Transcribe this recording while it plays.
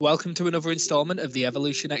Welcome to another installment of the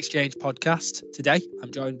Evolution Exchange podcast. Today,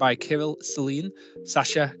 I'm joined by Kirill Celine,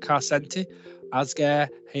 Sasha Carcenti, Asger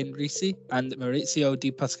Heinrici, and Maurizio Di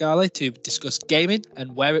Pasquale to discuss gaming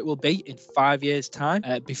and where it will be in 5 years' time.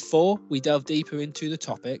 Before we delve deeper into the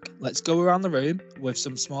topic, let's go around the room with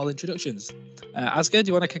some small introductions. Asger, do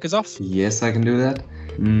you want to kick us off? Yes, I can do that.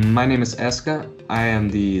 My name is Asger. I am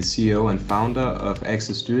the CEO and founder of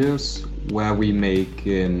Access Studios, where we make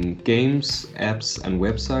games, apps, and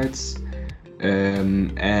websites.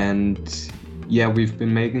 We've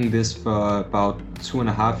been making this for about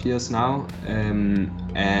 2.5 years now,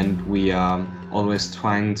 and we are always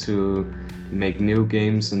trying to make new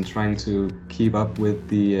games and trying to keep up with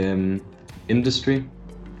the industry.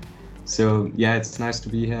 So yeah, it's nice to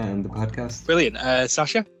be here on the podcast. Brilliant.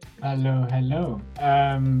 Sasha? Hello.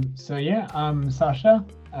 I'm Sasha.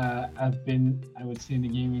 I've been, I would say, in the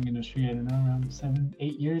gaming industry, I don't know, around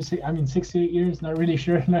 6 to 8 years, not really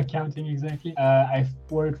sure, not counting exactly. I've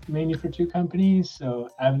worked mainly for two companies, so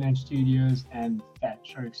Avalanche Studios and Fat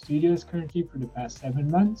Shark Studios currently for the past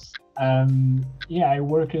 7 months. I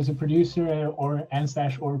work as a producer or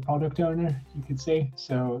product owner, you could say.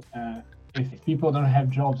 So if people don't have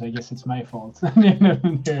jobs, I guess it's my fault. That's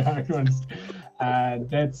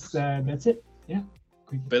it. Yeah.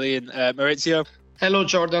 Brilliant. Maurizio? Hello,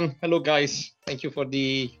 Jordan. Hello, guys. Thank you for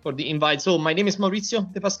the invite. So my name is Maurizio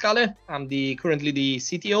De Pasquale. I'm currently the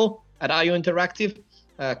CTO at IO Interactive,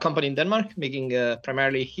 a company in Denmark making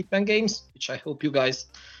primarily Hitman games, which I hope you guys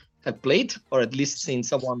have played or at least seen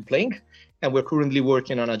someone playing. And we're currently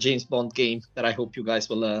working on a James Bond game that I hope you guys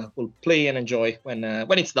will play and enjoy when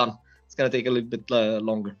it's done. It's going to take a little bit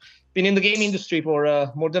longer. Been in the game industry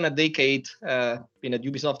for more than a decade. Been at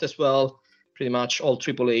Ubisoft as well, pretty much all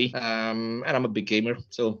AAA. And I'm a big gamer.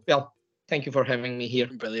 So, thank you for having me here.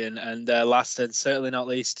 Brilliant. And last and certainly not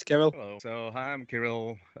least, Kirill. Hello. So, hi, I'm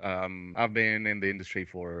Kirill. I've been in the industry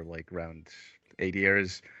for around 8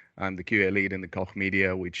 years. I'm the QA lead in the Koch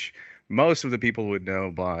Media, which most of the people would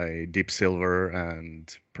know by Deep Silver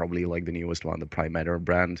and probably the newest one, the Prime Matter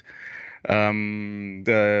brand.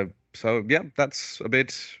 That's a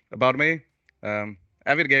bit about me.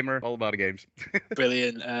 Avid gamer, all about games.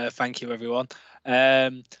 Brilliant. Thank you, everyone.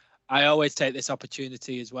 I always take this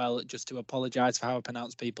opportunity as well just to apologise for how I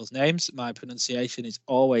pronounce people's names. My pronunciation is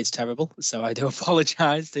always terrible, so I do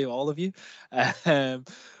apologise to all of you.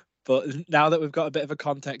 But now that we've got a bit of a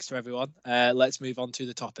context for everyone, let's move on to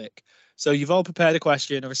the topic. So you've all prepared a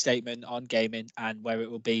question or a statement on gaming and where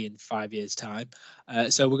it will be in 5 years' time.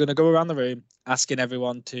 So we're going to go around the room asking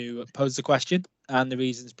everyone to pose the question and the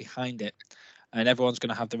reasons behind it. And everyone's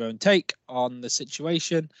going to have their own take on the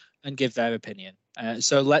situation and give their opinion.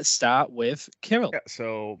 So let's start with Kirill. Yeah,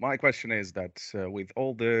 so my question is that with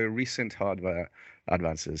all the recent hardware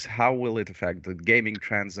advances, how will it affect the gaming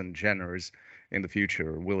trends and genres in the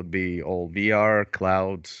future? Will it be all VR,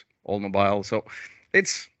 cloud, all mobile? So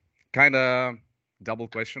it's kind of double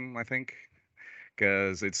question, I think,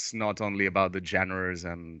 because it's not only about the genres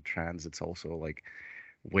and trends, it's also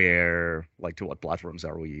where, to what platforms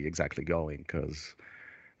are we exactly going? Because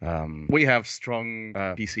we have strong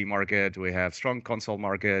PC market, we have strong console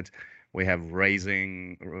market, we have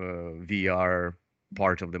rising VR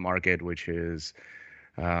part of the market, which is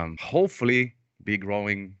hopefully be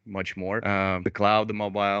growing much more. The cloud, the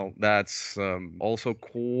mobile, that's also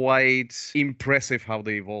quite impressive how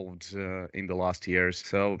they evolved in the last years.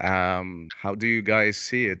 So how do you guys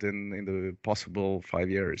see it in the possible 5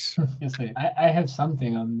 years? Yes, I have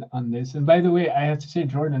something on this. And by the way, I have to say,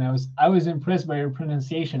 Jordan, I was impressed by your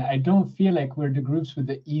pronunciation. I don't feel like we're the groups with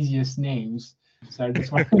the easiest names. So I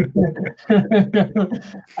just want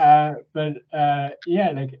I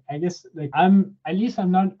guess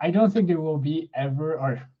I don't think there will be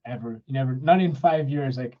ever, not in 5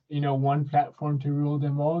 years, one platform to rule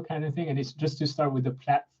them all kind of thing. And it's just to start with the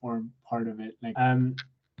platform part of it,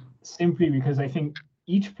 simply because I think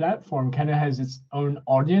each platform kind of has its own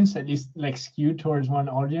audience, at least skewed towards one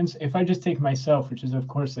audience. If I just take myself, which is of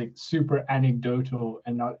course super anecdotal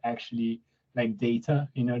and not actually data,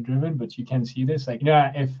 driven, but you can see this,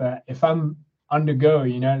 if I'm on the go,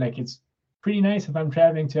 it's pretty nice if I'm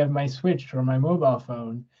traveling to have my Switch or my mobile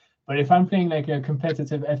phone. But if I'm playing a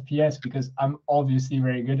competitive FPS, because I'm obviously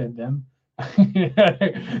very good at them,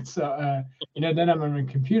 so then I'm on my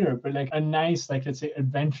computer. But a nice, let's say,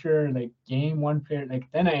 adventure game, one player,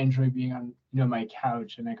 then I enjoy being on my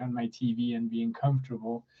couch and on my TV and being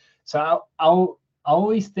comfortable. So I'll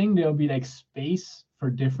always think there'll be space for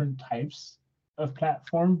different types of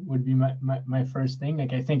platform would be my first thing.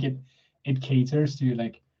 I think it caters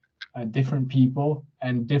to different people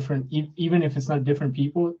and different, even if it's not different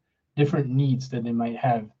people, different needs that they might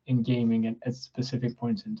have in gaming at specific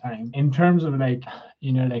points in time. In terms of like,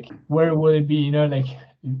 like where will it be, like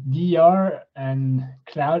VR and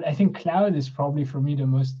cloud. I think cloud is probably for me the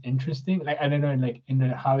most interesting. Like, I don't know, like in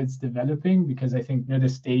how it's developing, because I think the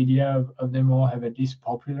Stadia of them all have at least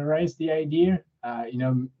popularized the idea.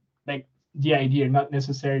 Like the idea, not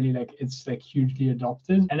necessarily like it's like hugely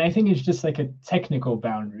adopted. And I think it's just like a technical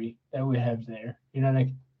boundary that we have there. Like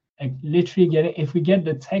literally if we get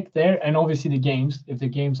the tech there, and obviously the games, if the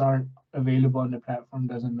games aren't available on the platform,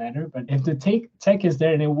 doesn't matter. But if the tech is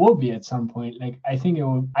there, and it will be at some point, like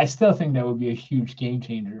I still think that would be a huge game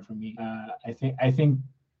changer for me. I think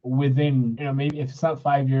within, maybe if it's not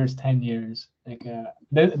 5 years, 10 years, like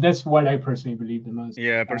that's what I personally believe the most.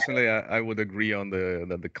 Yeah, personally, I would agree on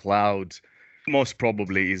the cloud most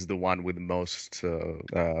probably is the one with the most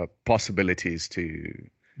possibilities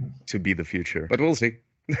to be the future. But we'll see.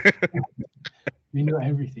 We know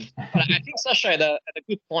everything. I think Sasha had a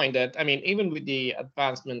good point that, I mean, even with the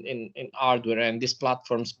advancement in hardware and these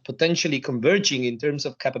platforms potentially converging in terms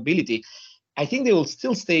of capability, I think they will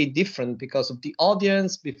still stay different because of the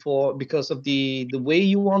audience, because of the way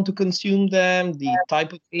you want to consume them, the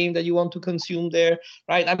type of game that you want to consume there,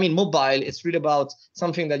 right? I mean, mobile, it's really about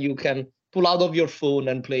something that you can pull out of your phone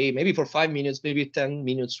and play maybe for 5 minutes, maybe 10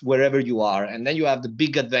 minutes, wherever you are. And then you have the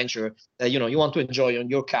big adventure that, you want to enjoy on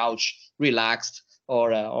your couch, relaxed,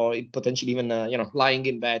 or potentially even, lying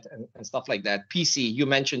in bed and stuff like that. PC, you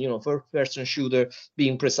mentioned, first-person shooter,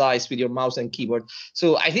 being precise with your mouse and keyboard.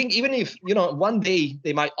 So I think even if, one day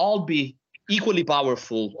they might all be equally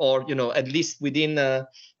powerful, or at least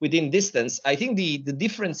within distance, I think the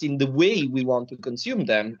difference in the way we want to consume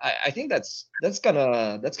them, I think that's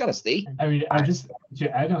gonna stay. I mean, I just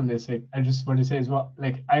to add on this, like I just want to say as well,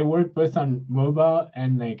 like I work both on mobile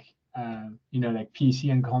and like like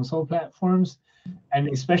PC and console platforms, and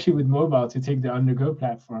especially with mobile, to take the on-the-go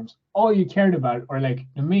platforms, all you cared about, or like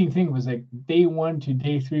the main thing, was like day 1 to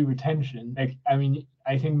day 3 retention. Like, I mean,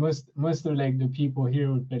 I think most of like the people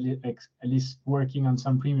here with like at least working on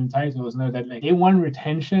some premium titles know that like day 1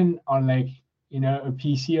 retention on like a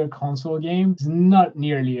PC or console game is not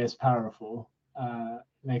nearly as powerful.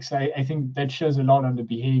 So I think that shows a lot on the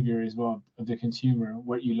behavior as well of the consumer,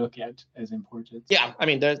 what you look at as important. Yeah, I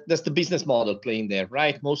mean, that's the business model playing there,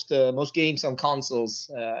 right? Most games on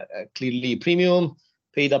consoles, clearly premium,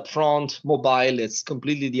 paid up front. Mobile, it's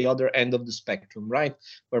completely the other end of the spectrum, right?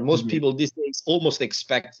 Where most people these days almost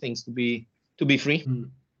expect things to be free.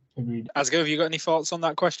 Agreed. Asger, have you got any thoughts on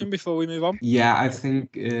that question before we move on? Yeah, I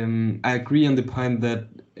think I agree on the point that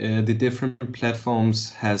the different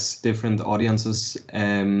platforms has different audiences.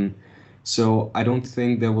 So I don't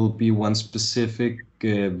think there will be one specific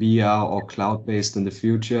VR or cloud-based in the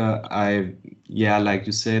future. Like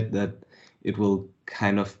you said, that it will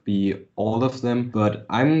kind of be all of them. But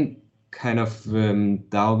I'm kind of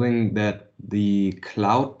doubting that the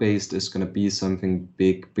cloud-based is going to be something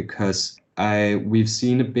big, because we've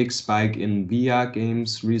seen a big spike in VR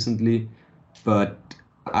games recently, but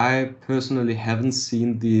I personally haven't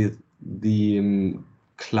seen the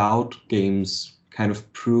cloud games kind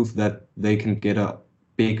of prove that they can get a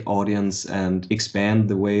big audience and expand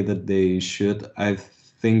the way that they should. I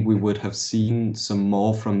think we would have seen some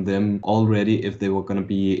more from them already if they were going to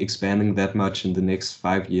be expanding that much in the next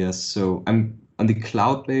 5 years. So I'm on the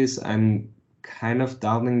cloud base, I'm kind of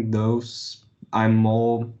doubting those. I'm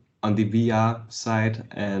more on the VR side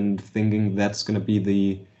and thinking that's going to be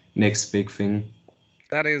the next big thing.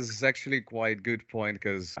 That is actually quite good point,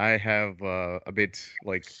 because I have a bit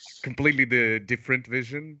like completely the different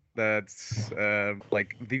vision. That's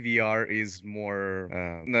like the VR is more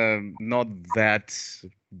not that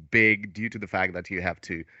big due to the fact that you have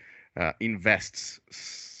to invest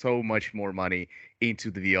so much more money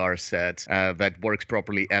into the VR set that works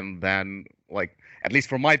properly, and then like, at least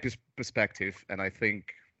from my perspective, and I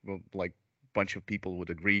think like a bunch of people would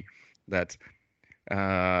agree that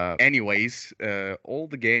anyways, all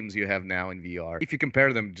the games you have now in VR, if you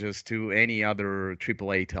compare them just to any other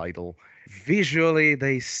AAA title, visually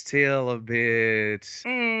they still a bit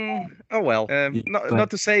not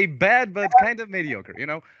to say bad, but kind of mediocre,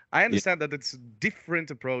 I understand that it's a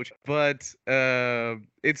different approach, but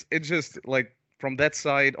it's just like, from that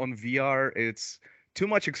side on VR, it's too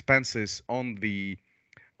much expenses on the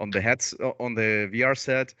VR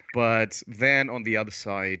set, but then on the other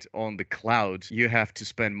side, on the cloud, you have to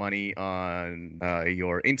spend money on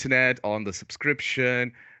your internet, on the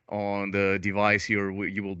subscription, on the device you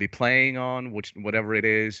will be playing on, whatever it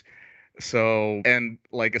is. So, and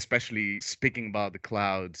like, especially speaking about the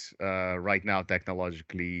cloud right now,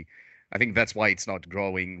 technologically, I think that's why it's not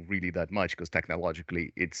growing really that much, because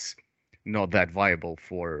technologically it's not that viable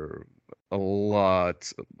for a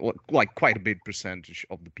lot, like quite a big percentage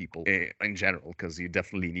of the people in general, because you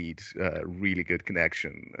definitely need really good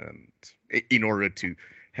connection and in order to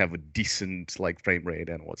have a decent like frame rate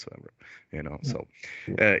and whatsoever, So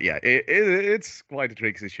yeah, it's quite a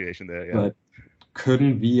tricky situation there. Yeah. But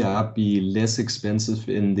couldn't VR be less expensive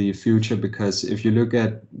in the future? Because if you look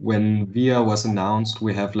at when VR was announced,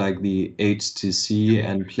 we have like the HTC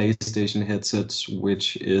and PlayStation headsets,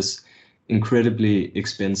 which is incredibly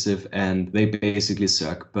expensive and they basically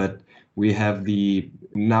suck. But we have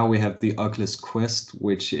now we have the Oculus Quest,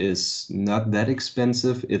 which is not that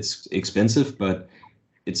expensive. It's expensive, but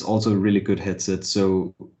it's also a really good headset.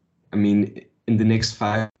 So, I mean, in the next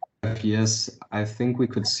 5 years, I think we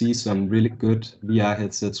could see some really good VR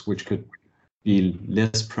headsets, which could be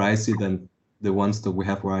less pricey than the ones that we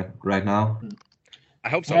have right now. I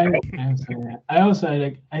hope so. I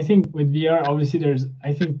think with VR, obviously,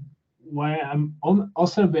 I think why I'm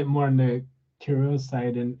also a bit more on the curious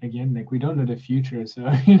side, and again, like we don't know the future, so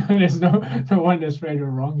there's no one that's right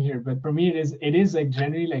or wrong here. But for me, it is like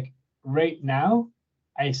generally like right now,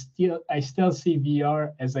 I still see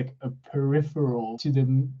VR as like a peripheral to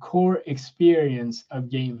the core experience of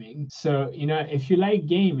gaming. So, if you like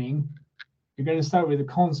gaming, you're going to start with a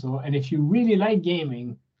console. And if you really like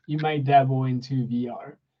gaming, you might dabble into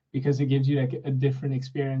VR because it gives you like a different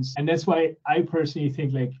experience. And that's why I personally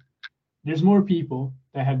think like there's more people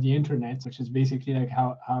that have the internet, which is basically like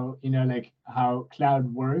how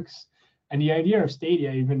cloud works. And the idea of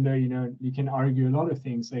Stadia, even though, you can argue a lot of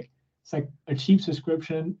things, like it's like a cheap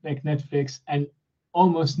subscription like Netflix and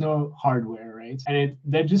almost no hardware, right? And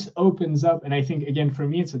that just opens up. And I think, again, for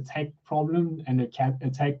me, it's a tech problem and a tech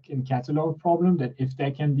and catalog problem that if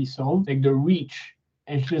that can be solved, like the reach,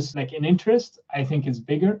 it's just like an interest, I think it's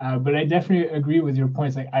bigger. But I definitely agree with your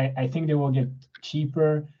points. Like I think they will get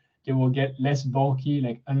cheaper. They will get less bulky.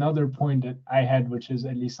 Like another point that I had, which is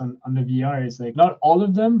at least on the VR, is like not all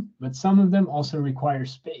of them, but some of them also require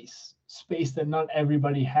space that not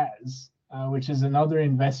everybody has, which is another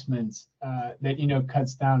investment that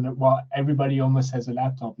cuts down. Well, everybody almost has a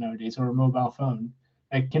laptop nowadays or a mobile phone.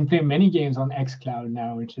 I can play many games on xCloud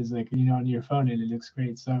now, which is like on your phone and it looks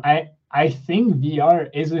great. So I think VR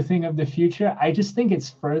is a thing of the future. I just think it's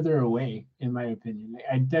further away, in my opinion. Like,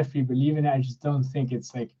 I definitely believe in it. I just don't think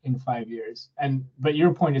it's like in 5 years. But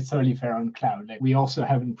your point is totally fair on cloud. Like we also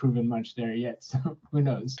haven't proven much there yet. So who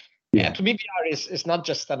knows? Yeah, to me, VR is not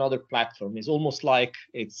just another platform. It's almost like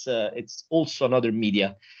it's also another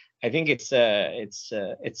media. I think it's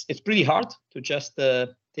pretty hard to just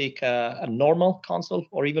take a normal console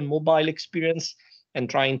or even mobile experience and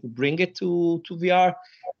trying to bring it to VR.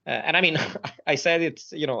 And I mean, I said it,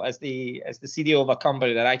 as the CDO of a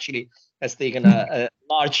company that actually has taken a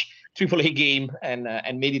large AAA game and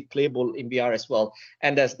made it playable in VR as well.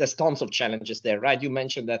 And there's tons of challenges there, right? You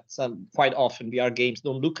mentioned that quite often VR games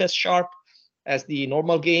don't look as sharp as the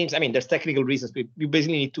normal games. I mean, there's technical reasons. You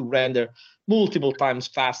basically need to render multiple times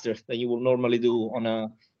faster than you will normally do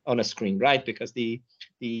on a screen, right? Because the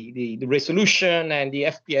resolution and the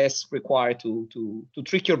FPS required to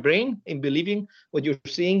trick your brain in believing what you're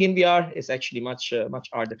seeing in VR is actually much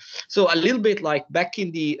harder. So a little bit like back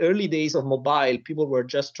in the early days of mobile, people were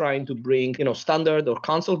just trying to bring standard or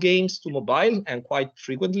console games to mobile, and quite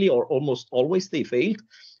frequently or almost always they failed.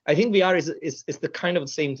 I think VR is the kind of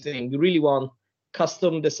the same thing. You really want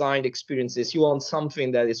custom designed experiences. You want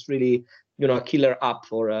something that is really a killer app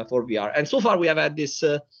for VR. And so far we have had this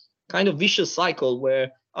kind of vicious cycle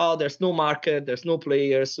where there's no market, there's no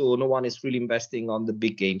players, so no one is really investing on the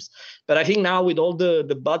big games. But I think now with all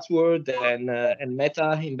the buzzword and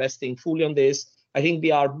Meta investing fully on this, I think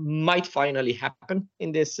VR might finally happen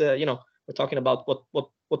in this. We're talking about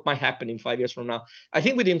what might happen in 5 years from now. I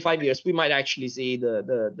think within 5 years we might actually see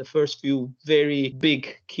the first few very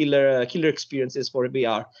big killer experiences for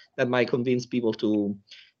VR that might convince people to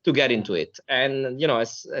get into it. And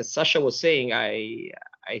as Sasha was saying, I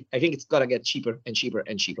think it's gonna get cheaper and cheaper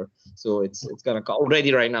and cheaper. So it's gonna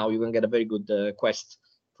already right now you can get a very good Quest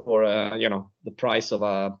for the price of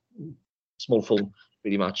a small phone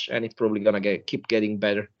pretty much, and it's probably gonna keep getting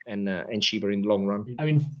better and cheaper in the long run. I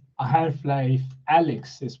mean, Half-Life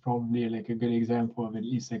Alyx is probably like a good example of at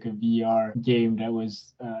least like a VR game that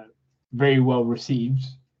was very well received,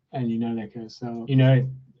 and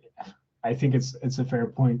I think it's a fair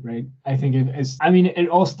point, right? I think it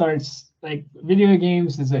all starts like video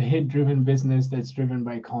games is a hit-driven business that's driven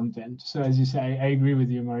by content. So as you say, I agree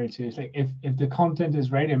with you, Mauricio. It's like if the content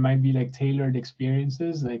is right, it might be like tailored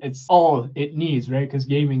experiences. Like it's all it needs, right? Because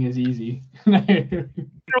gaming is easy.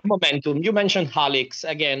 momentum. You mentioned Halix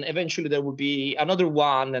again. Eventually, there will be another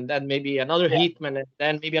one, and then maybe another Hitman, and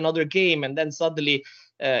then maybe another game, and then suddenly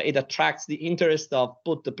it attracts the interest of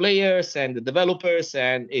both the players and the developers,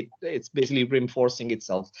 and it's basically reinforcing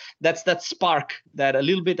itself. That's that spark that a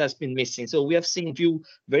little bit has been missing. So we have seen few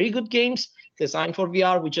very good games designed for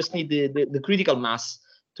VR. We just need the critical mass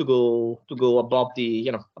to go above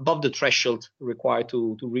the threshold required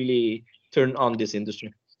to really turn on this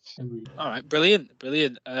industry. All right, brilliant.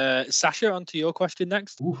 Sasha, on to your question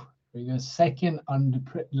next. Ooh, we go second on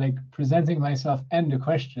the presenting myself and the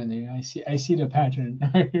question. I see the pattern.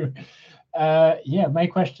 Yeah, my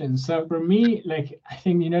question. So for me, I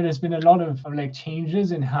think there's been a lot of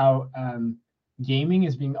changes in how gaming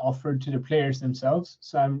is being offered to the players themselves.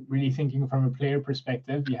 So I'm really thinking from a player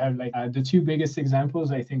perspective. You have the two biggest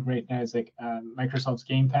examples I think right now is Microsoft's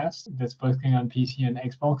Game Pass that's both going on PC and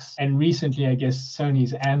Xbox. And recently, I guess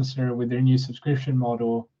Sony's answer with their new subscription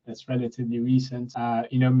model that's relatively recent,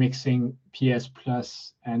 mixing PS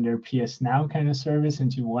Plus and their PS Now kind of service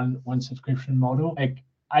into one subscription model.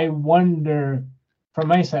 I wonder, from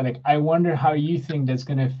my side, I wonder how you think that's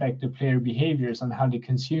going to affect the player behaviors on how they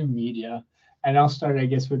consume media. And I'll start, I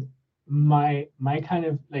guess, with my kind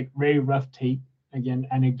of very rough take, again,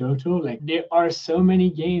 anecdotal. There are so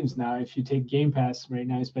many games now, if you take Game Pass right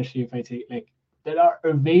now, especially if I take that are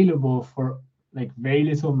available for very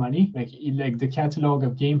little money. The catalog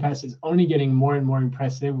of Game Pass is only getting more and more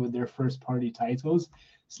impressive with their first party titles.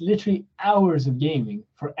 It's literally hours of gaming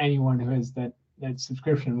for anyone who has that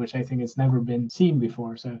subscription, which I think has never been seen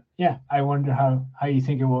before. So yeah, I wonder how you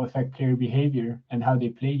think it will affect player behavior and how they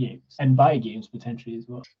play games and buy games potentially as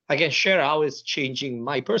well. I can share how it's changing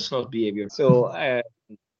my personal behavior. So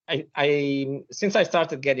I since I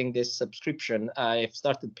started getting this subscription, I've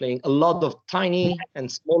started playing a lot of tiny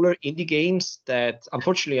and smaller indie games that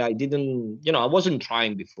unfortunately I wasn't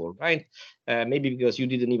trying before, right? Maybe because you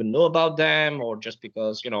didn't even know about them, or just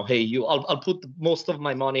because I'll put most of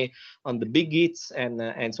my money on the big hits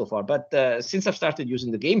and so far. But since I've started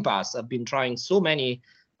using the Game Pass, I've been trying so many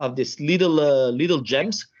of these little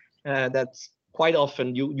gems that quite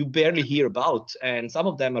often you barely hear about, and some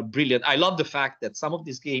of them are brilliant. I love the fact that some of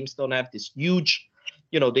these games don't have this huge,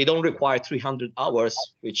 they don't require 300 hours,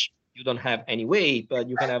 which you don't have anyway, but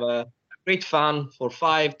you can have a great fun for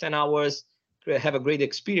 5-10 hours, have a great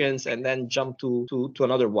experience, and then jump to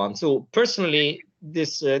another one. So personally,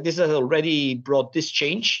 this has already brought this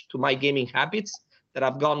change to my gaming habits, that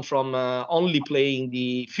I've gone from only playing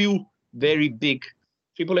the few very big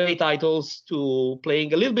AAA titles to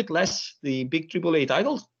playing a little bit less the big AAA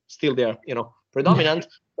titles. Still they're predominant,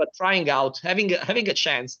 but trying out, having a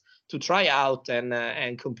chance to try out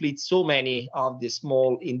and complete so many of the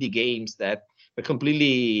small indie games that were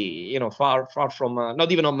completely far from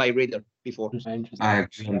not even on my radar before. I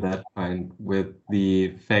agree on that point with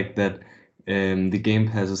the fact that the Game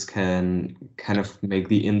Passes can kind of make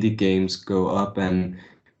the indie games go up and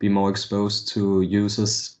be more exposed to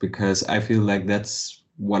users, because I feel like that's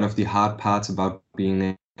one of the hard parts about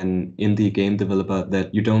being an indie game developer,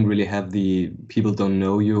 that you don't really have people don't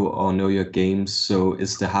know you or know your games. So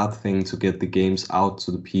it's the hard thing to get the games out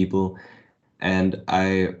to the people. And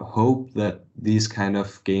I hope that these kind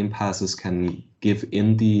of Game Passes can give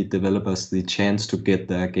indie developers the chance to get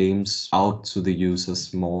their games out to the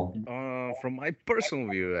users more. From my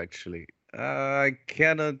personal view, actually, I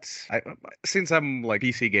cannot. Since I'm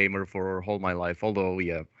PC gamer for all my life, although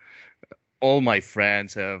all my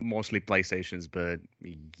friends have mostly PlayStations, but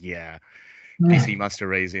yeah, PC Master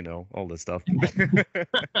Race, all that stuff.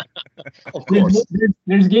 Of course.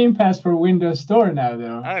 There's Game Pass for Windows Store now,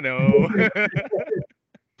 though. I know.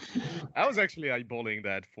 I was actually eyeballing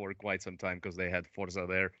that for quite some time because they had Forza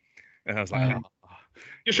there, and I was like,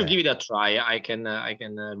 you should give it a try. I can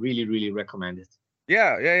really, really recommend it.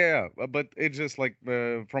 Yeah. But it's just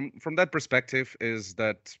from that perspective is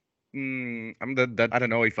that. That I don't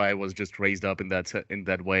know if I was just raised up in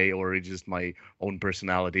that way, or it's just my own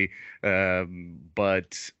personality.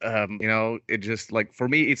 But it just for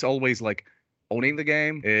me, it's always owning the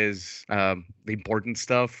game is the important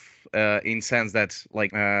stuff. In sense that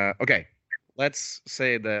okay, let's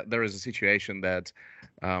say that there is a situation that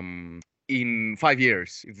in 5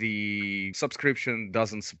 years, the subscription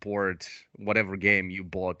doesn't support whatever game you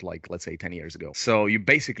bought, let's say 10 years ago. So you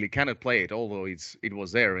basically cannot play it, although it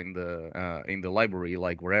was there in the library,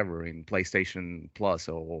 wherever, in PlayStation Plus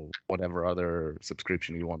or whatever other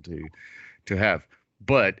subscription you want to have.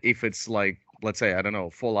 But if it's let's say, I don't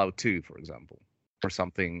know, Fallout 2, for example, or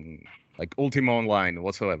something like Ultima Online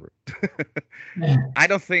whatsoever, I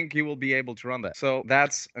don't think you will be able to run that. So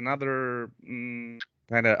that's another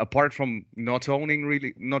And apart from not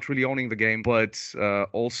really owning the game, but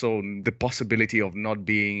also the possibility of not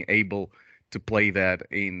being able to play that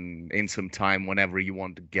in some time whenever you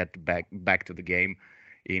want to get back to the game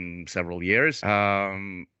in several years.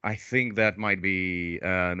 I think that might be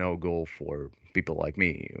a no go for people like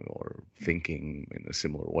me or thinking in a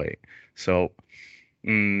similar way. So,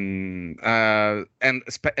 and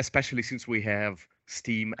especially since we have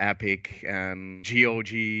Steam, Epic, and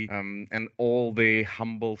GOG, and all the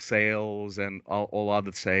humble sales and all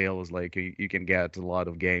other sales, like you can get a lot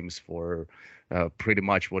of games for pretty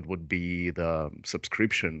much what would be the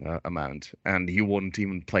subscription amount, and you won't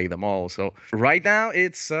even play them all. So right now,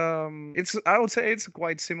 it's I would say it's a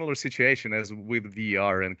quite similar situation as with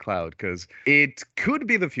VR and cloud, because it could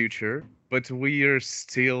be the future, but we are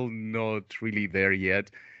still not really there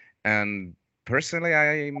yet. And personally,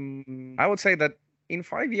 I would say that in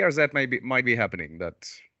 5 years that might be happening, that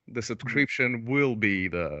the subscription will be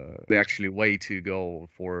the actually way to go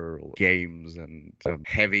for games, and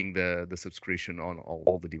having the subscription on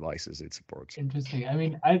all the devices it supports. Interesting. I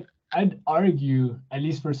mean, I'd argue, at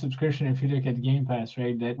least for subscription, if you look at Game Pass,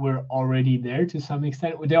 right, that we're already there to some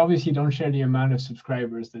extent. They obviously don't share the amount of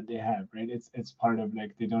subscribers that they have, right? It's part of,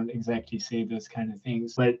 like, they don't exactly say those kind of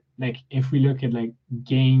things. But like, if we look at like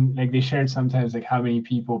like they shared sometimes like how many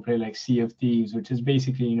people play like Sea of Thieves, which is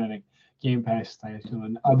basically, you know, like Game Pass title,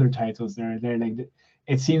 and other titles that are there. Like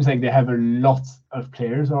it seems like they have a lot of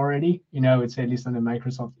players already, you know, it's at least on the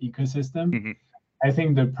Microsoft ecosystem. Mm-hmm. I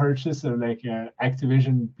think the purchase of like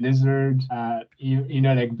Activision, Blizzard, you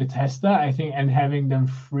know, like Bethesda, I think, and having them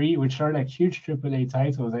free, which are like huge AAA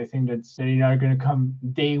titles, I think that's, you know, are going to come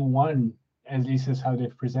day one, at least is how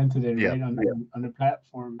they've presented it, right, on the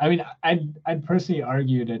platform. I mean, I'd personally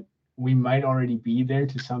argue that we might already be there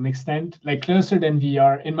to some extent, like closer than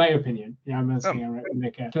VR, in my opinion. Yeah, I'm not saying I'm right,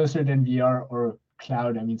 like closer than VR or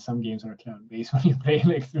cloud. I mean, some games are cloud based when you play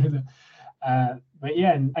like through the. But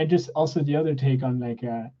yeah, and I just also the other take on like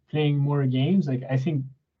playing more games. Like I think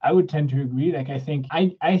I would tend to agree. Like I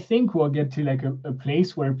think we'll get to like a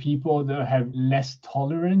place where people that have less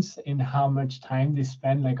tolerance in how much time they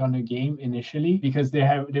spend like on a game initially, because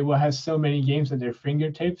they will have so many games at their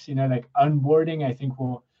fingertips. You know, like onboarding, I think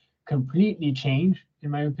will completely change,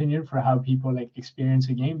 in my opinion, for how people like experience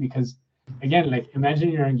a game. Because again, like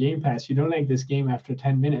imagine you're on Game Pass, you don't like this game after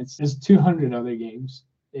 10 minutes. There's 200 other games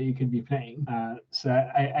that you could be playing. So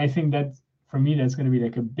I think that for me, that's going to be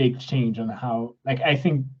like a big change on how, like, I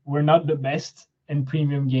think we're not the best in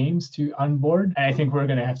premium games to onboard. And I think we're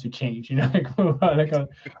going to have to change, you know, like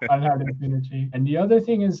on how that's going to change. And the other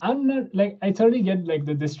thing is, I'm not like, I totally get like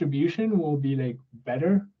the distribution will be like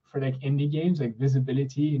better for like indie games, like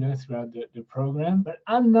visibility, you know, throughout the program. But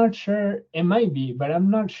I'm not sure, it might be, but I'm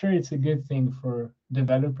not sure it's a good thing for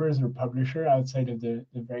developers or publisher outside of the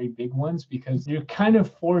very big ones, because you're kind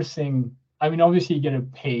of forcing, I mean, obviously you get to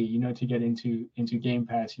pay, you know, to get into Game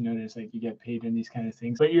Pass, you know, there's like, you get paid and these kind of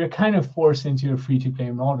things, but you're kind of forced into a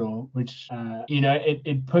free-to-play model, which, you know,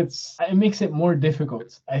 it makes it more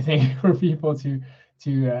difficult, I think, for people to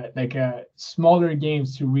smaller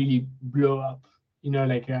games to really blow up. You know,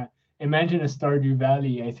 like imagine a Stardew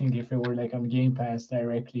Valley. I think if it were like on Game Pass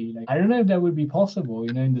directly, like I don't know if that would be possible,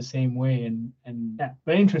 you know, in the same way. And yeah,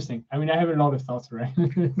 but interesting. I mean, I have a lot of thoughts, right?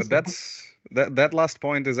 But that last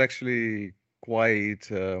point is actually quite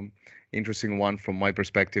interesting one from my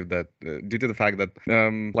perspective. That due to the fact that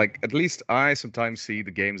like at least I sometimes see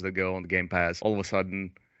the games that go on the Game Pass all of a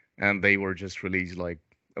sudden, and they were just released like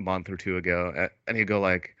a month or two ago, and you go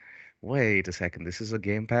like, wait a second, this is a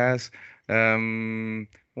Game Pass.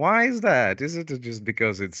 Why is that? Is it just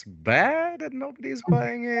because it's bad and nobody's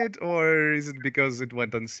buying it, or is it because it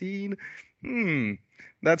went unseen?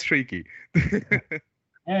 That's tricky.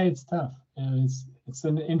 Yeah, it's tough. It's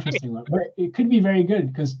an interesting one, but it could be very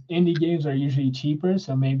good because indie games are usually cheaper,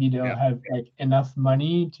 so maybe they'll have like enough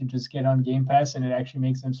money to just get on Game Pass, and it actually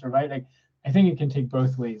makes them survive. Like I think it can take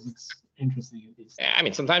both ways. It's interesting at least. I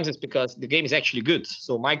mean, sometimes it's because the game is actually good,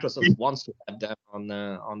 so Microsoft wants to have that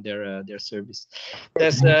on their service.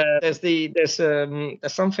 There's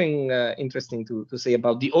something interesting to say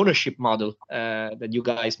about the ownership model that you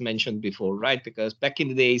guys mentioned before, right? Because back in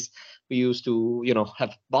the days we used to, you know,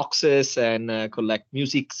 have boxes and collect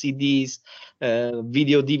music CDs,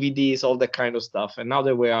 video DVDs, all that kind of stuff. And now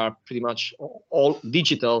that we are pretty much all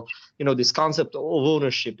digital, you know, this concept of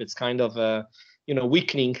ownership, it's kind of you know,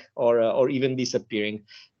 weakening or even disappearing.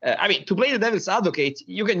 I mean, to play the devil's advocate,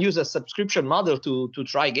 you can use a subscription model to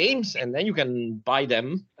try games, and then you can buy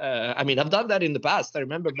them. I mean, I've done that in the past. I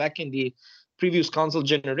remember back in the previous console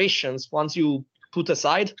generations, once you put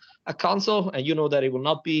aside a console and you know that it will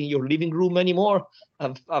not be in your living room anymore.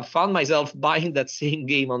 I've found myself buying that same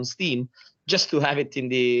game on Steam just to have it in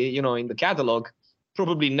the in the catalog.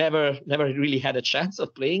 Probably never really had a chance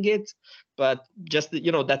of playing it, but just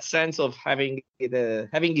that sense of having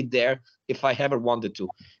it there if I ever wanted to,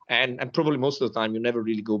 and probably most of the time you never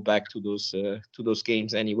really go back to those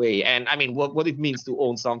games anyway. And I mean, what it means to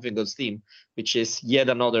own something on Steam, which is yet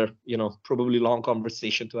another probably long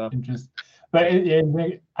conversation to have. Interesting. But yeah,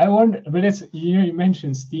 like, I wonder. But it's you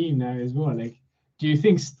mentioned Steam now as well. Like, do you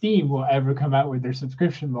think Steam will ever come out with their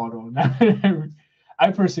subscription model? I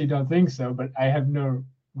personally don't think so, but I have no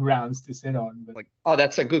grounds to sit on. But oh,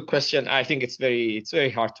 that's a good question. I think it's very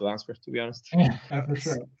hard to answer, to be honest. Yeah, for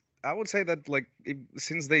sure. I would say that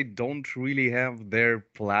since they don't really have their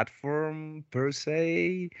platform per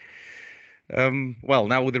se, well,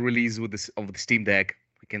 now with the release of the Steam Deck,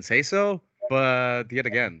 we can say so. But yet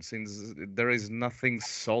again, since there is nothing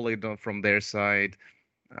solid from their side,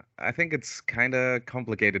 I think it's kind of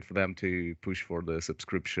complicated for them to push for the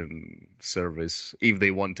subscription service if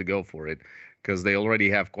they want to go for it, because they already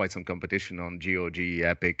have quite some competition on GOG,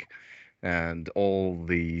 Epic, and all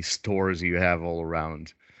the stores you have all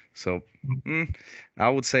around. So I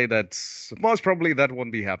would say that most probably that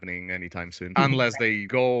won't be happening anytime soon, unless they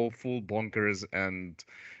go full bonkers and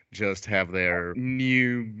just have their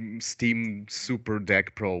new Steam Super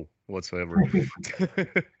Deck Pro whatsoever.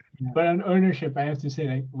 But on ownership, I have to say,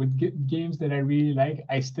 like with games that I really like,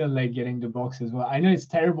 I still like getting the box as well. I know it's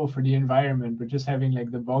terrible for the environment, but just having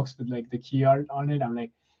like the box with like the key art on it, I'm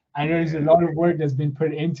like, I know there's a lot of work that's been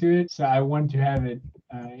put into it, so I want to have it.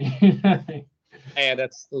 Yeah,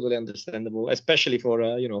 that's totally understandable, especially for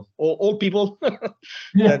old people.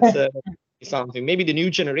 That's something. Maybe the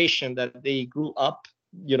new generation that they grew up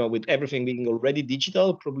with everything being already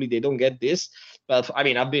digital, probably they don't get this. But I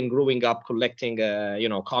mean, I've been growing up collecting,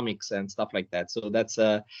 comics and stuff like that. So that's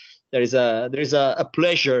there is a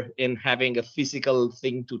pleasure in having a physical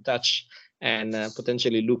thing to touch and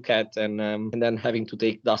potentially look at, and then having to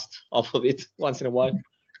take dust off of it once in a while.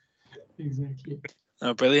 Exactly.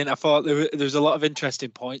 Oh, brilliant. I thought there was a lot of interesting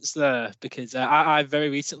points there, because I very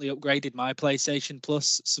recently upgraded my PlayStation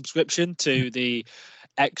Plus subscription to the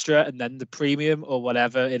extra and then the premium or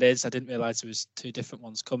whatever it is. I didn't realize there was two different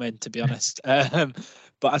ones coming, to be honest.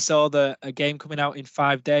 But I saw a game coming out in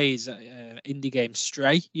 5 days, indie game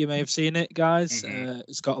Stray. You may have seen it, guys.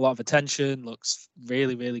 It's got a lot of attention, looks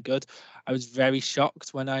really, really good. I was very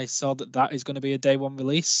shocked when I saw that is going to be a day one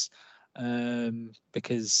release.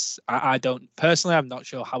 Because I don't personally, I'm not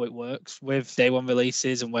sure how it works with day one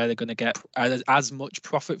releases and where they're going to get as much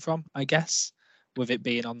profit from, I guess, with it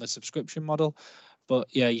being on the subscription model. But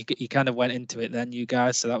yeah, you kind of went into it then, you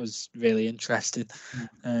guys, so that was really interesting.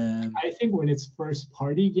 I think when it's first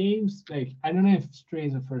party games, like I don't know if Stray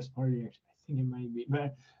is a first party, actually. I think it might be,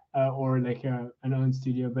 but or like an own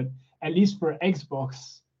studio, but at least for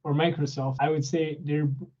Xbox or Microsoft, I would say they're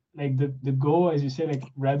like the goal, as you said, like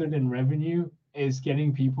rather than revenue, is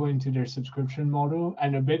getting people into their subscription model,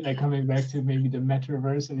 and a bit like coming back to maybe the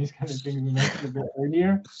metaverse and these kind of things we mentioned a bit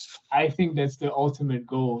earlier. I think that's the ultimate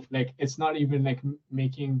goal. Like it's not even like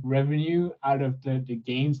making revenue out of the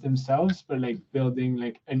games themselves, but like building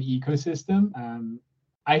like an ecosystem.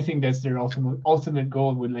 I think that's their ultimate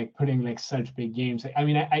goal with like putting like such big games. I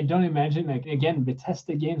mean, I don't imagine, like, again,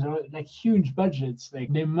 Bethesda games are like huge budgets.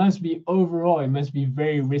 Like they must be, overall, it must be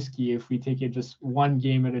very risky if we take it just one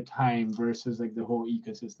game at a time versus like the whole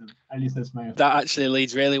ecosystem. At least that's my opinion. That actually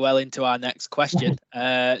leads really well into our next question.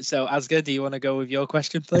 So Asger, do you want to go with your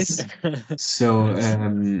question, please? So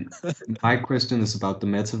my question is about the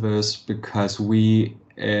metaverse, because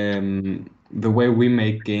the way we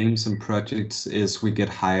make games and projects is we get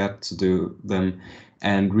hired to do them.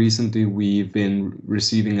 And recently we've been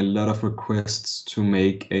receiving a lot of requests to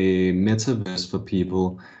make a metaverse for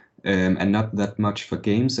people, and not that much for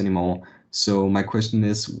games anymore. So my question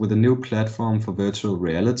is, with a new platform for virtual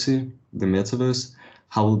reality, the metaverse,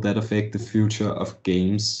 how will that affect the future of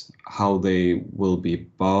games? How they will be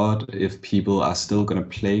bought, if people are still going to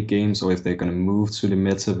play games or if they're going to move to the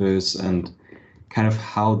metaverse, and kind of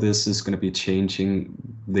how this is going to be changing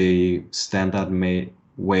the standard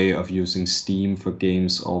way of using Steam for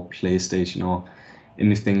games or PlayStation or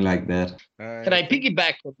anything like that. Can I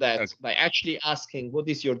piggyback on that by actually asking what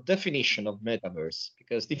is your definition of metaverse?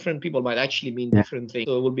 Because different people might actually mean different things.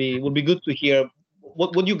 So it would be good to hear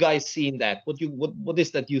what you guys see in that. What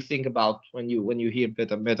is that you think about when you hear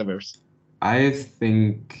metaverse? I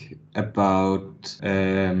think about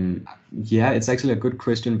it's actually a good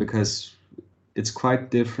question, because it's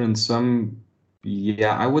quite different. Some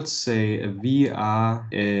Yeah, I would say a VR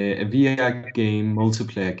game,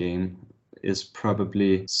 multiplayer game is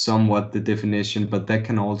probably somewhat the definition, but that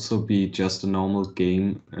can also be just a normal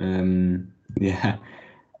game. Yeah.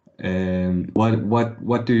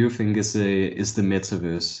 What do you think is the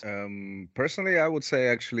metaverse? Personally, I would say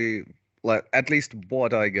actually, like at least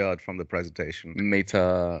what I got from the presentation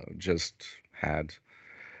Meta just had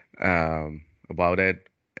about it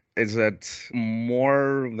is that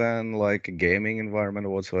more than like a gaming environment or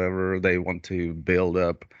whatsoever, they want to build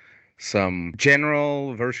up some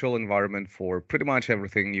general virtual environment for pretty much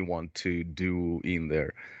everything you want to do in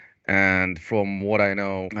there. And from what I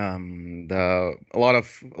know, a lot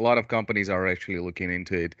of companies are actually looking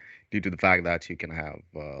into it due to the fact that you can have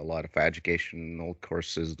a lot of educational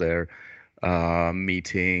courses there,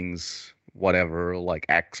 meetings, whatever, like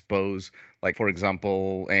expos. Like for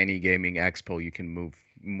example, any gaming expo, you can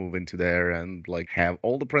move into there and like have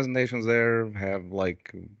all the presentations there, have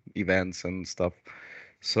like events and stuff.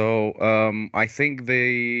 So I think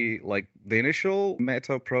the initial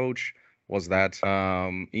meta approach was that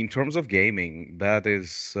in terms of gaming, that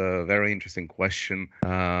is a very interesting question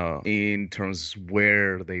in terms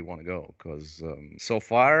where they want to go. Because so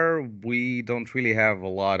far we don't really have a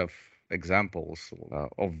lot of examples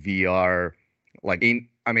of VR, like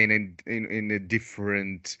I mean in the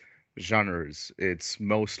different genres. It's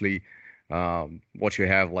mostly what you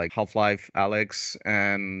have like Half-Life, Alex,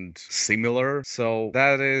 and similar. So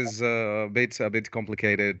that is a bit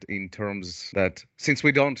complicated in terms that since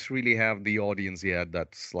we don't really have the audience yet,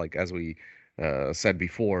 that's like as we said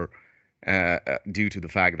before, due to the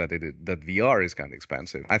fact that that VR is kind of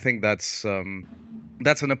expensive. I think that's an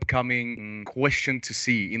upcoming question to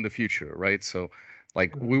see in the future, right? So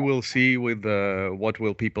like we will see with what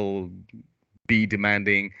will people be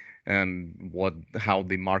demanding and how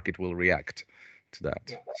the market will react to that.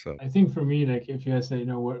 Yeah. So I think for me, like if you guys say,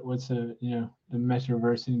 what's the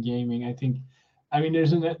metaverse in gaming, I mean,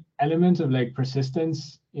 there's an element of like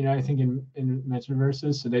persistence, I think in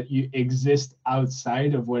metaverses, so that you exist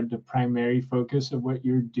outside of what the primary focus of what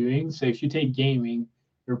you're doing. So if you take gaming,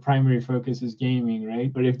 your primary focus is gaming,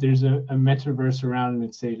 right? But if there's a metaverse around,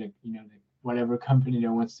 let's say like whatever company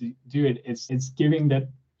that wants to do it, it's giving that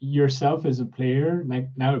yourself as a player like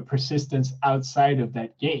now a persistence outside of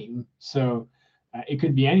that game. So it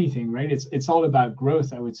could be anything, right? It's all about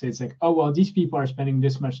growth. I would say it's like, oh well, these people are spending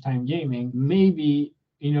this much time gaming. Maybe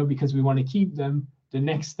because we want to keep them. The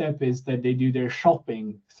next step is that they do their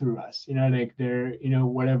shopping through us. Like their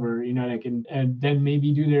whatever. Like and then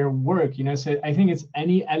maybe do their work. So I think it's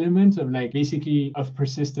any element of like basically of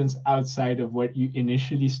persistence outside of what you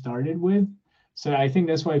initially started with. So I think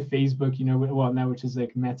that's why Facebook, well now which is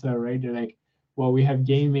like Meta, right? They're like, well, we have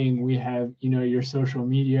gaming, we have your social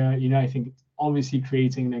media. I think obviously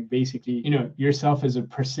creating like basically yourself as a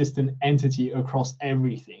persistent entity across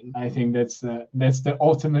everything. I think that's the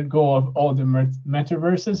ultimate goal of all the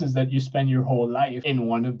metaverses, is that you spend your whole life in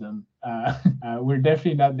one of them. We're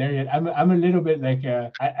definitely not there yet. I'm a little bit like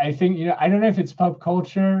I think I don't know if it's pop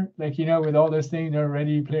culture, like with all those things,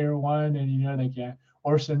 Ready Player One, and like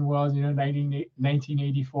Orson Welles,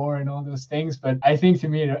 1984 and all those things. But I think to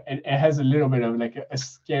me, it has a little bit of like a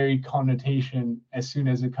scary connotation as soon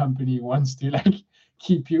as a company wants to like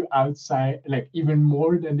keep you outside, like even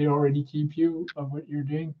more than they already keep you of what you're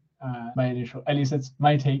doing. At least that's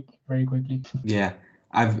my take very quickly. Yeah,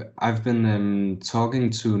 I've been talking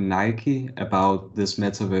to Nike about this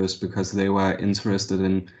metaverse because they were interested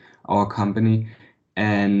in our company,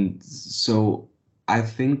 and so I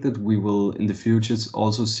think that we will in the future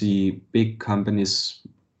also see big companies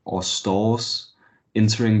or stores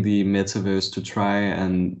entering the metaverse to try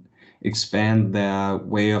and expand their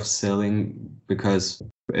way of selling, because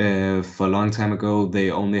for a long time ago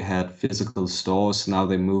they only had physical stores. Now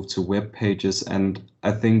they moved to web pages, and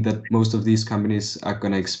I think that most of these companies are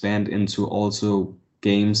going to expand into also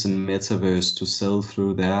games and metaverse to sell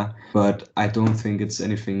through there. But I don't think it's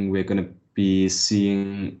anything we're going to be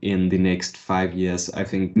seeing in the next 5 years. I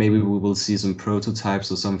think maybe we will see some prototypes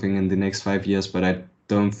or something in the next 5 years, but I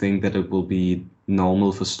don't think that it will be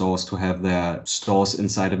normal for stores to have their stores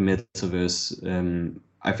inside a metaverse.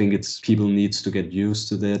 I think it's people needs to get used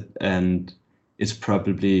to that, and it's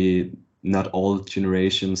probably not all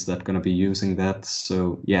generations that are going to be using that.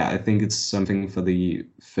 So yeah, I think it's something for the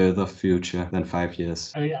further future than 5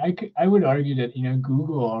 years. I mean, I would argue that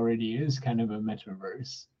Google already is kind of a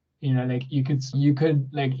metaverse. Like you could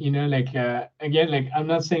like like again, like I'm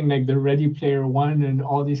not saying like the Ready Player One and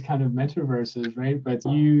all these kind of metaverses, right? But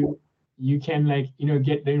you can like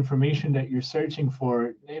get the information that you're searching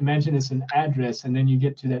for. Imagine it's an address, and then you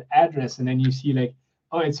get to that address, and then you see like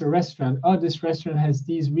oh, it's a restaurant. Oh, this restaurant has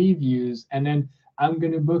these reviews, and then I'm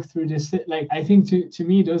gonna book through this. Like, I think to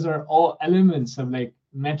me, those are all elements of like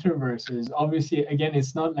metaverses. Obviously, again,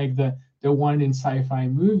 it's not like the one in sci-fi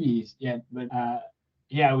movies yet, but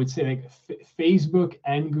yeah, I would say like Facebook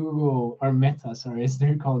and Google, or Meta, sorry, as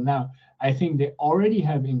they're called now. I think they already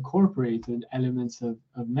have incorporated elements of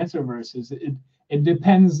metaverses. It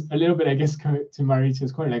depends a little bit, I guess, to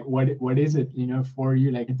Maurizio's point, like what is it, for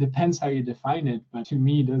you? Like, it depends how you define it. But to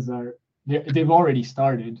me, they've already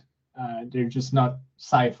started. They're just not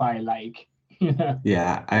sci-fi like.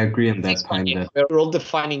 Yeah, I agree on that point. We're all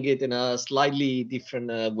defining it in a slightly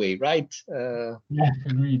different way, right? Yeah,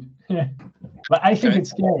 agreed. But I think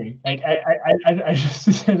it's scary. Like I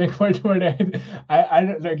just say like what I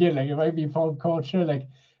don't, again, like it might be pop culture. Like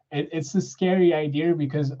it's a scary idea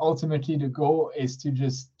because ultimately the goal is to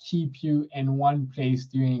just keep you in one place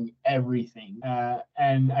doing everything.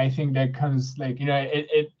 And I think that comes like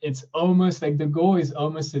it's almost like the goal is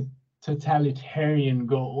almost a totalitarian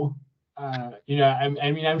goal. I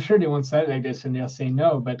mean, I'm sure they won't say it like this and they'll say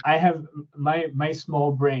no, but I have my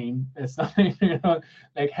small brain that's not,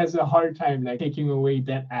 like has a hard time like taking away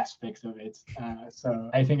that aspect of it.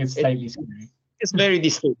 So I think it's slightly scary. It's very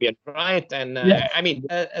dystopian, right? And I mean,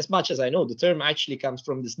 as much as I know, the term actually comes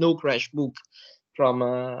from the Snow Crash book from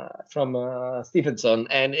Stevenson,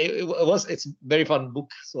 and it's a very fun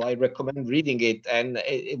book, so I recommend reading it. And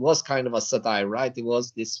it was kind of a satire, right? It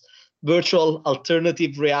was this virtual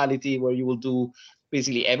alternative reality where you will do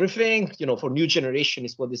basically everything. For new generation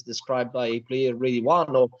is what is described by Player Ready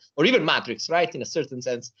One or even Matrix, right? In a certain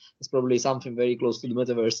sense, it's probably something very close to the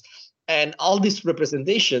metaverse. And all these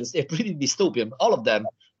representations, they're pretty dystopian, all of them,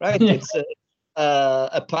 right? Yeah. It's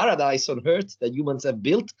a paradise on Earth that humans have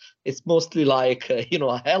built. It's mostly like a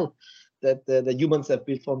hell that the humans have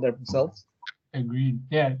built for themselves. Agreed.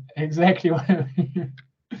 Yeah, exactly what I mean.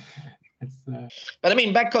 But I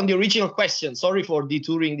mean, back on the original question, sorry for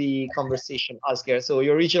detouring the conversation, Oscar. So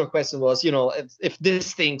your original question was, if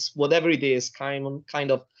these things, whatever it is, kind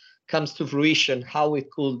of comes to fruition, how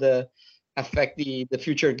it could affect the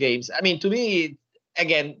future games. I mean, to me,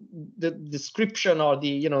 again, the description or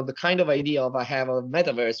the kind of idea of I have a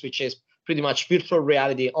metaverse, which is pretty much virtual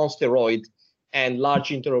reality on steroid and large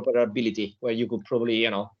interoperability, where you could probably,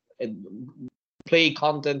 play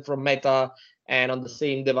content from Meta and on the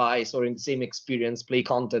same device or in the same experience play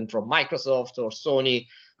content from Microsoft or Sony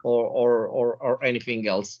or anything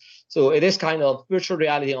else. So it is kind of virtual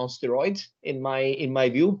reality on steroids in my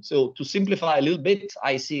view. So to simplify a little bit,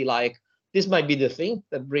 I see like this might be the thing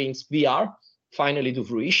that brings VR finally to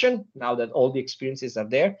fruition now that all the experiences are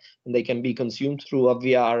there and they can be consumed through a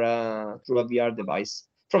VR device.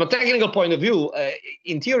 From a technical point of view,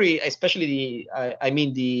 in theory, especially the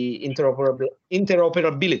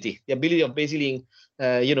interoperability, the ability of basically,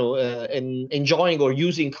 enjoying or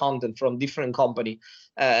using content from different company,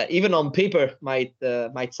 even on paper might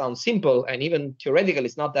sound simple, and even theoretically,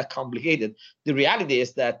 it's not that complicated. The reality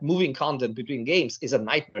is that moving content between games is a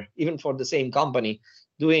nightmare, even for the same company.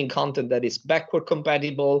 Doing content that is backward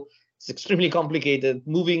compatible, it's extremely complicated.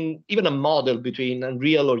 Moving even a model between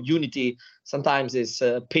Unreal or Unity sometimes is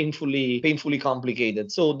painfully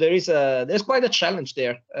complicated. So there's quite a challenge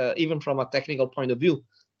there, even from a technical point of view,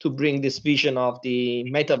 to bring this vision of the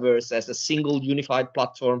metaverse as a single unified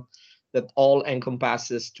platform that all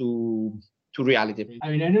encompasses to reality. I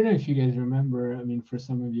mean, I don't know if you guys remember. I mean, for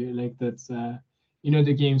some of you, like that's the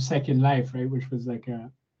game Second Life, right, which was like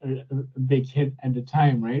a big hit at the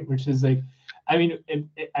time, right? Which is like, I mean,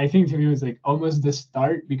 I think to me it was like almost the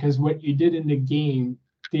start, because what you did in the game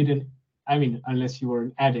didn't, I mean, unless you were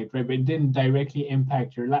an addict, right? But it didn't directly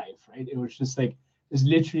impact your life, right? It was just like, it's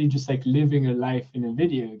literally just like living a life in a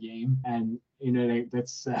video game. And, like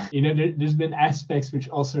that's, there's been aspects which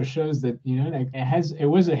also shows that, like it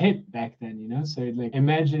was a hit back then, so like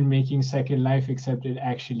imagine making Second Life, except it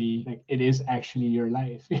actually, like it is actually your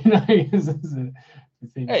life,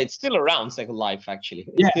 It's still around, Second Life, actually.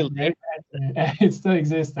 It's still there. It still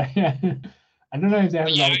exists. I don't know if they have.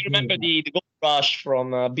 Yeah, I remember the gold rush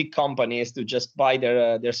from big companies to just buy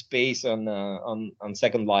their space on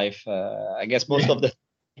Second Life. I guess most of the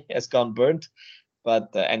has gone burnt,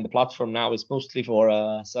 but and the platform now is mostly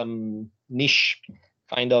for some niche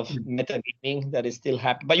kind of meta gaming that is still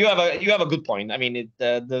happening. But you have a good point. I mean,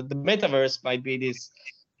 the metaverse might be this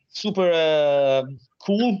super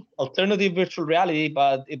cool alternative virtual reality,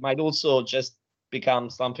 but it might also just become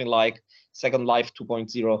something like Second Life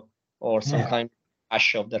 2.0 or some kind of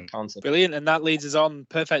hash of that concept. Brilliant. And that leads us on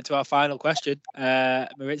perfect to our final question.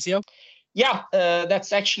 Maurizio? Yeah,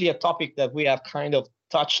 that's actually a topic that we have kind of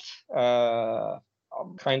touched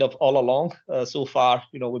kind of all along. So far,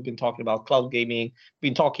 we've been talking about cloud gaming,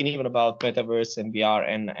 been talking even about metaverse and VR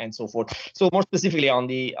and so forth. So more specifically on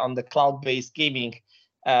the cloud-based gaming,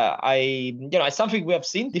 it's something we have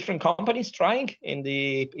seen different companies trying in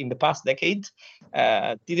the past decade.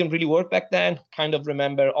 Didn't really work back then. Kind of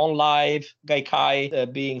remember OnLive,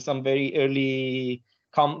 Gaikai being some very early,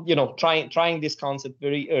 trying this concept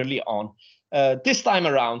very early on. This time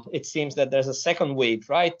around, it seems that there's a second wave,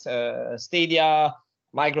 right? Stadia,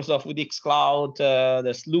 Microsoft with xCloud,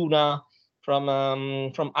 there's Luna from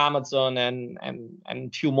Amazon,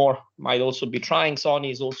 and few more might also be trying.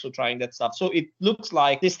 Sony is also trying that stuff. So it looks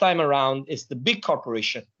like this time around it's the big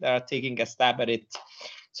corporation that are taking a stab at it.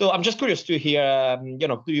 So I'm just curious to hear,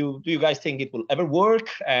 do you guys think it will ever work?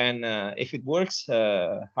 And if it works,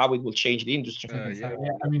 how it will change the industry? Yeah,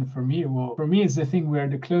 I mean, for me, it's the thing we're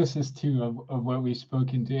the closest to of what we've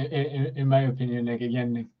spoken to, in my opinion. Like,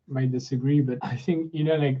 again, might disagree, but I think,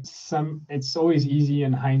 it's always easy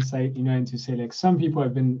in hindsight, and to say like some people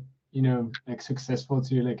have been, like successful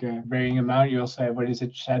to like a varying amount. You also have, what is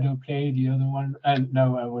it, Shadowplay, the other one?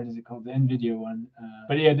 What is it called? The NVIDIA one.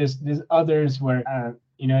 But yeah, there's others where,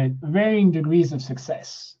 varying degrees of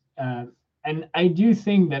success. And I do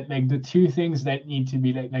think that like the two things that need to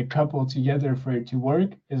be like coupled together for it to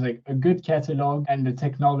work is like a good catalog and the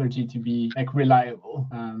technology to be like reliable.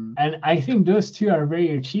 And I think those two are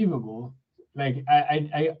very achievable. Like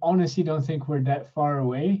I honestly don't think we're that far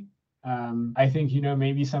away. I think,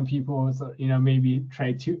 maybe some people, maybe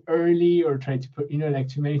tried too early or tried to put, like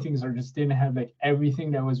too many things, or just didn't have like everything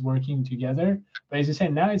that was working together. But as you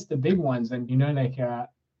said, now it's the big ones, and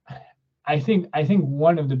I think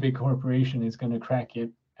one of the big corporations is going to crack it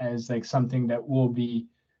as like something that will be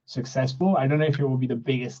successful. I don't know if it will be the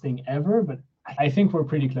biggest thing ever, but I think we're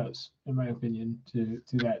pretty close, in my opinion, to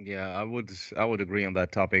that. Yeah, I would agree on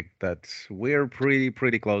that topic that we're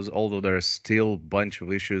pretty close, although there's still a bunch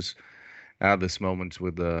of issues at this moment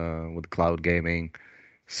with cloud gaming,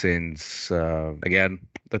 since again,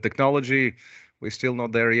 the technology, we're still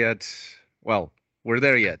not there yet. Well, we're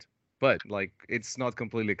there yet, but like it's not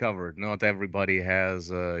completely covered. Not everybody has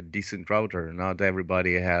a decent router. Not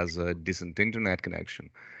everybody has a decent internet connection,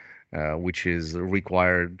 which is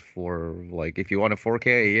required for, like, if you want a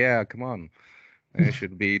 4K, yeah, come on. It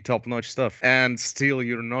should be top-notch stuff. And still,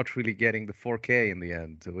 you're not really getting the 4K in the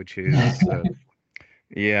end, which is,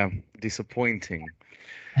 yeah, disappointing.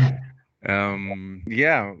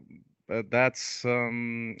 Yeah, that's,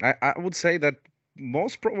 I would say that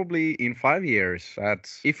most probably in 5 years,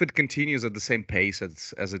 if it continues at the same pace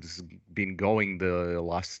as it's been going the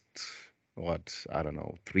last, I don't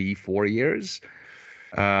know, 3-4 years,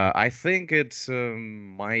 I think it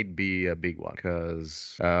might be a big one,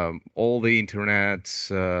 because all the internet,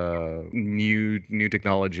 new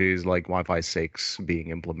technologies like Wi-Fi 6 being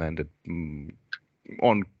implemented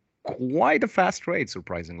on quite a fast rate,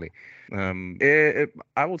 surprisingly.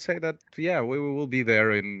 I would say that, yeah, we will be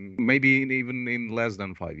there in maybe even in less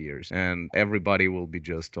than 5 years, and everybody will be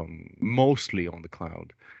just mostly on the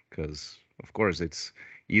cloud, because of course it's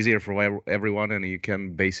easier for everyone, and you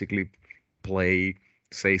can basically play,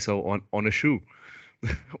 say so, on a shoe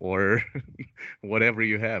or whatever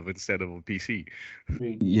you have instead of a PC.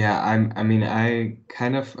 Yeah, I mean, I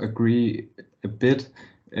kind of agree a bit,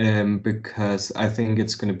 because I think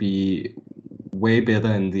it's going to be way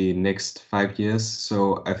better in the next 5 years.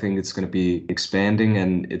 So I think it's going to be expanding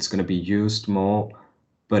and it's going to be used more,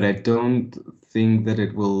 but I don't think that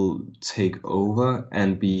it will take over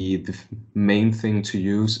and be the main thing to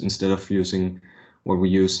use instead of using what we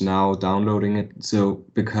use now, downloading it. So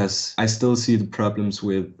because I still see the problems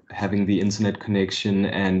with having the internet connection,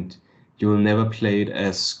 and you will never play it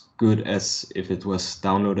as good as if it was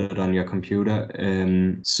downloaded on your computer.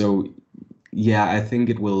 So yeah, I think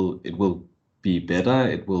it will be better,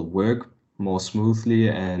 it will work more smoothly,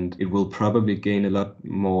 and it will probably gain a lot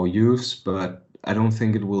more use, but I don't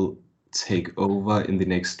think it will take over in the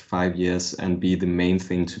next 5 years and be the main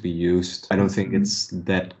thing to be used. I don't think it's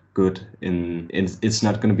that good it's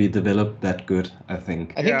not going to be developed that good, I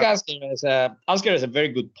think. I think Asger has a very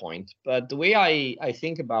good point, but the way I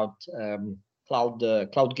think about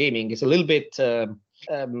cloud gaming is a little bit,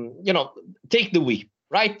 take the Wii,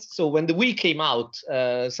 right? So when the Wii came out,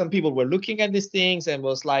 some people were looking at these things and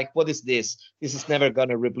was like, what is this? This is never going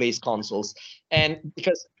to replace consoles. And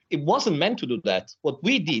because it wasn't meant to do that, what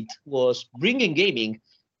we did was bringing gaming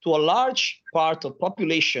to a large part of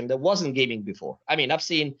population that wasn't gaming before. I mean, I've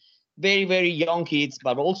seen very, very young kids,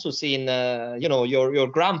 but also seeing your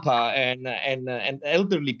grandpa and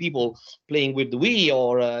elderly people playing with the Wii,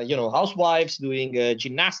 or housewives doing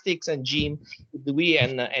gymnastics and gym with the Wii,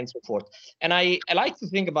 and so forth. And I like to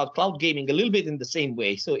think about cloud gaming a little bit in the same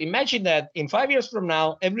way. So imagine that in 5 years from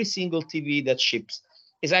now, every single TV that ships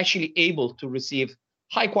is actually able to receive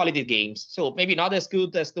high quality games. So maybe not as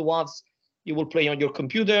good as the ones you will play on your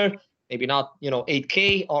computer, maybe not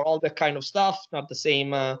 8K or all that kind of stuff, not the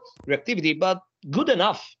same reactivity, but good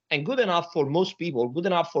enough, and good enough for most people, good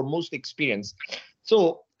enough for most experience.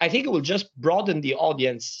 So I think it will just broaden the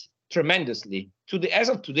audience tremendously. As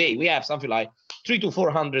of today, we have something like 300 to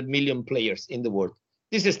 400 million players in the world.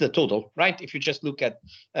 This is the total, right? If you just look at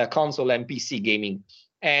console and PC gaming.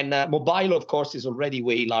 And mobile, of course, is already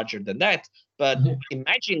way larger than that. But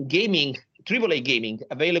imagine gaming, AAA gaming,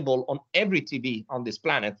 available on every TV on this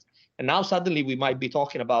planet. And now suddenly we might be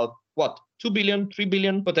talking about, 2 billion, 3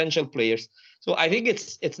 billion potential players. So I think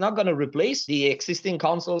it's not going to replace the existing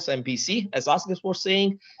consoles and PC, as Asgus was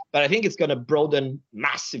saying, but I think it's going to broaden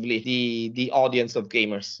massively the audience of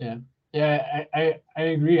gamers. Yeah, I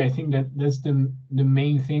agree. I think that's the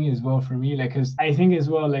main thing as well for me. Like, cause I think as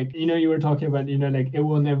well, like, you were talking about, like it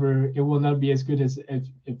will not be as good as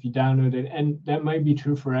if you download it, and that might be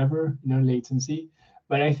true forever, latency.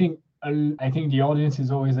 But I think the audience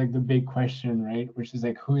is always like the big question, right? Which is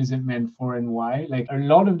like, who is it meant for and why? Like a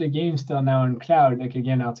lot of the games still now in cloud. Like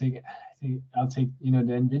again, I'll take the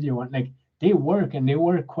NVIDIA one. Like they work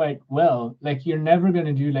quite well. Like you're never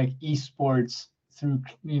gonna do like esports through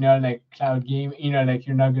like cloud game, like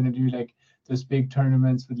you're not going to do like those big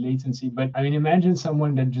tournaments with latency. But I mean, imagine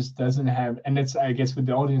someone that just doesn't have, and that's I guess with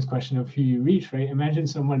the audience question of who you reach, right? Imagine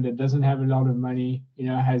someone that doesn't have a lot of money,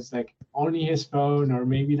 has like only his phone or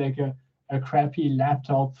maybe like a crappy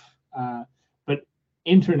laptop, but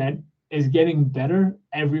internet is getting better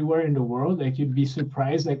everywhere in the world. Like you'd be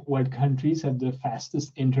surprised like what countries have the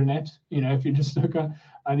fastest internet, if you just look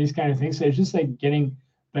on these kind of things. So it's just like getting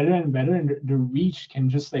better and better, and the reach can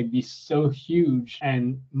just like be so huge,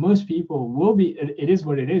 and most people will be, it is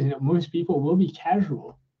what it is, most people will be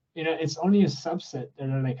casual. It's only a subset that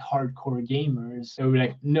are like hardcore gamers. So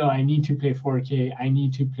like, no, I need to play 4K, I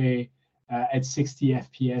need to play at 60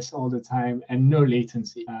 FPS all the time and no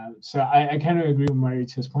latency. So I kind of agree with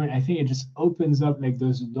Maurizio's point. I think it just opens up like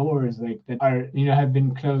those doors like that are have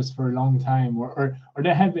been closed for a long time, or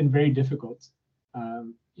that have been very difficult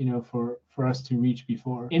for us to reach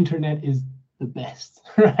before. Internet is the best,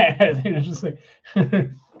 right? I think it's just like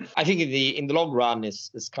I think in the long run is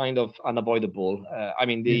kind of unavoidable. I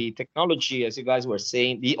mean, the technology, as you guys were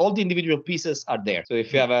saying, all the individual pieces are there. So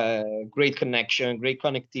if you have a great connection, great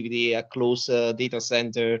connectivity, a close data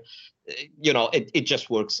center, it just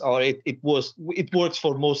works, or it works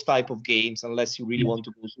for most type of games, unless you really want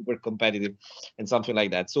to go super competitive and something like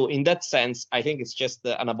that. So in that sense, I think it's just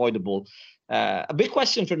unavoidable. A big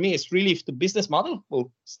question for me is really if the business model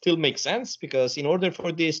will still make sense, because in order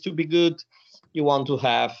for this to be good, you want to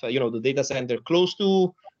have the data center close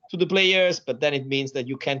to the players, but then it means that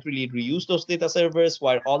you can't really reuse those data servers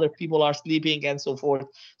while other people are sleeping and so forth.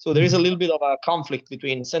 So there is a little bit of a conflict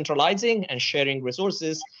between centralizing and sharing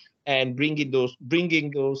resources and bringing those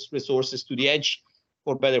resources to the edge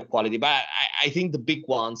for better quality. But I think the big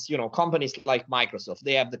ones, companies like Microsoft,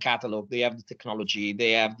 they have the catalog, they have the technology,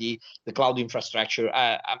 they have the cloud infrastructure.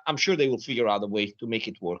 I'm sure they will figure out a way to make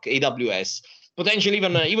it work. AWS, potentially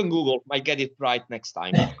even Google might get it right next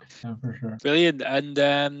time. Yeah, for sure. Brilliant.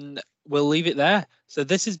 And we'll leave it there. So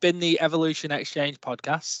this has been the Evolution Exchange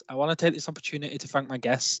podcast. I want to take this opportunity to thank my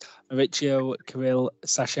guests, Maurizio, Kirill,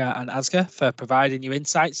 Sasha, and Asger, for providing you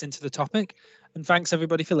insights into the topic. And thanks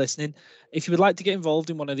everybody for listening. If you would like to get involved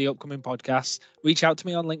in one of the upcoming podcasts, reach out to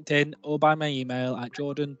me on LinkedIn or by my email at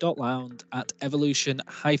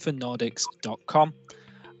jordan.lound@evolution-nordics.com.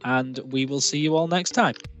 And we will see you all next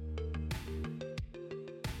time.